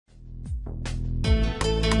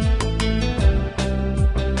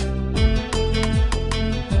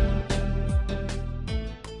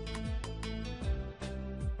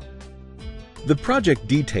The Project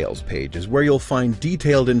Details page is where you'll find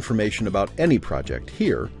detailed information about any project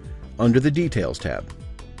here under the Details tab.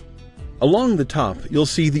 Along the top, you'll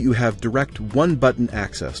see that you have direct one-button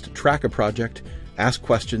access to track a project, ask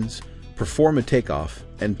questions, perform a takeoff,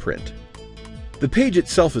 and print. The page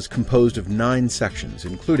itself is composed of 9 sections,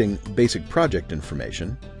 including basic project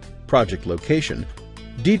information, project location,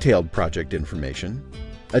 detailed project information,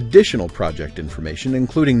 additional project information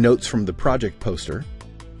including notes from the project poster,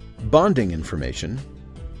 bonding information,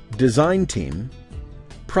 design team,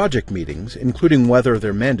 project meetings including whether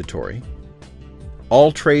they're mandatory,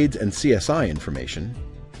 all trades and CSI information,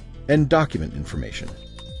 and document information.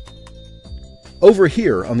 Over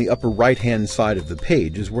here on the upper right-hand side of the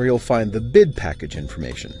page is where you'll find the bid package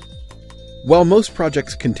information. While most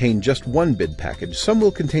projects contain just one bid package, some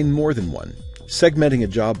will contain more than one, segmenting a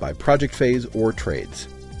job by project phase or trades.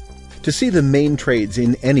 To see the main trades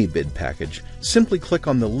in any bid package, simply click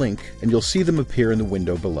on the link and you'll see them appear in the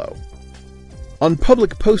window below. On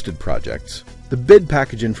public posted projects, the bid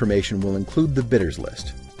package information will include the bidders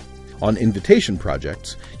list. On invitation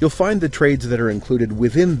projects, you'll find the trades that are included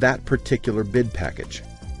within that particular bid package.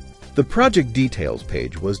 The Project Details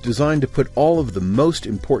page was designed to put all of the most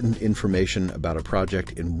important information about a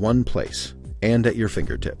project in one place and at your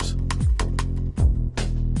fingertips.